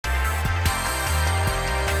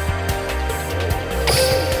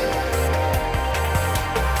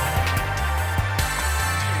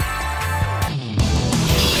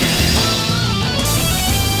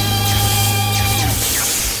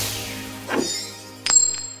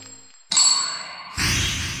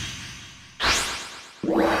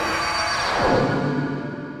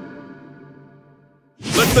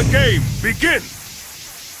Let the game begin!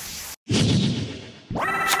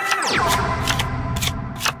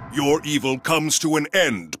 Your evil comes to an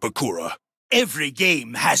end, Bakura. Every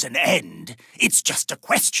game has an end. It's just a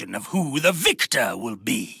question of who the victor will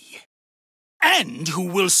be. And who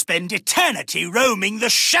will spend eternity roaming the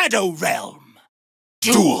Shadow Realm.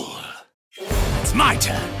 Duel! It's my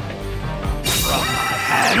turn. From my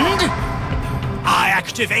hand, I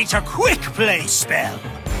activate a quick play spell.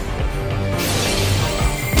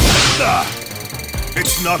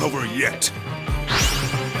 It's not over yet.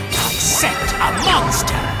 I set a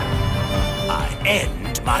monster. I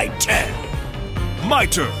end my turn. My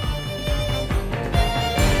turn.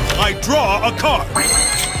 I draw a card.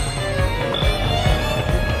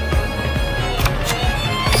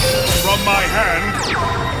 From my hand,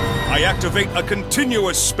 I activate a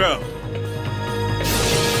continuous spell.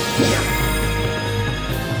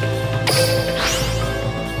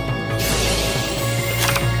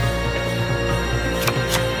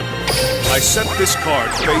 I set this card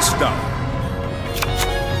face down.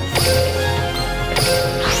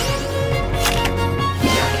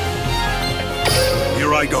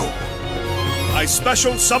 Here I go. I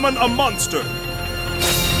special summon a monster.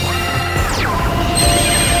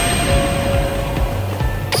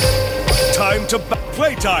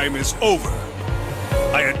 Playtime is over.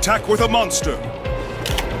 I attack with a monster.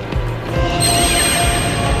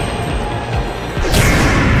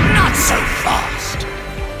 Not so fast!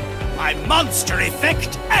 My monster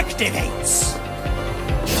effect activates!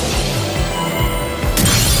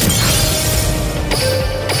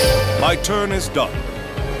 My turn is done.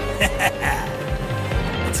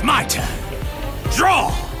 It's my turn.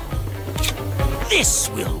 Draw! This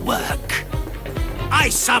will work. I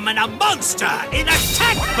summon a monster in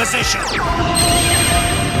attack position!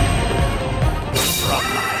 From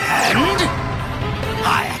my hand,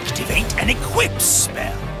 I activate an equip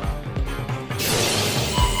spell.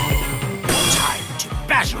 Time to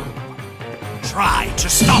battle. Try to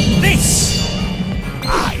stop this!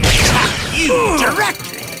 I attack you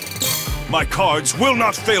directly! My cards will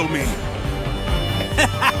not fail me.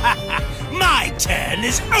 My turn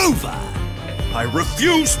is over! I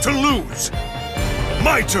refuse to lose.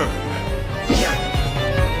 My turn.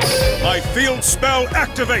 My field spell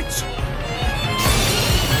activates.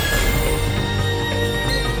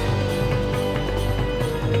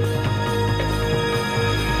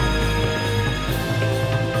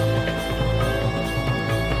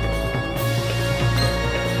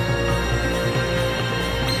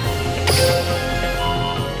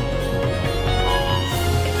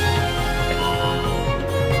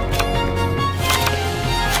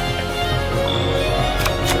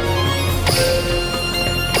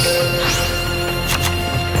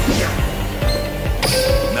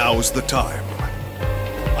 Now's the time.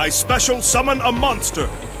 I special summon a monster.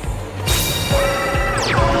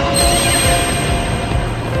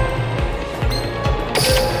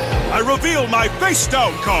 I reveal my face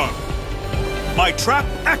down card. My trap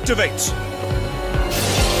activates.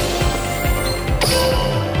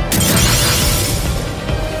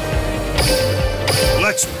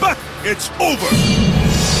 Let's bet it's over.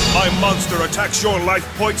 My monster attacks your life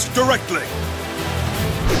points directly.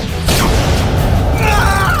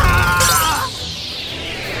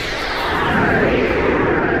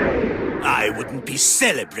 I wouldn't be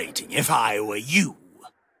celebrating if I were you.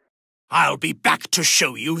 I'll be back to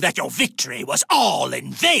show you that your victory was all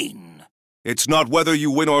in vain. It's not whether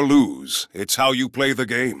you win or lose, it's how you play the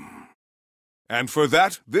game. And for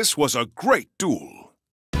that, this was a great duel.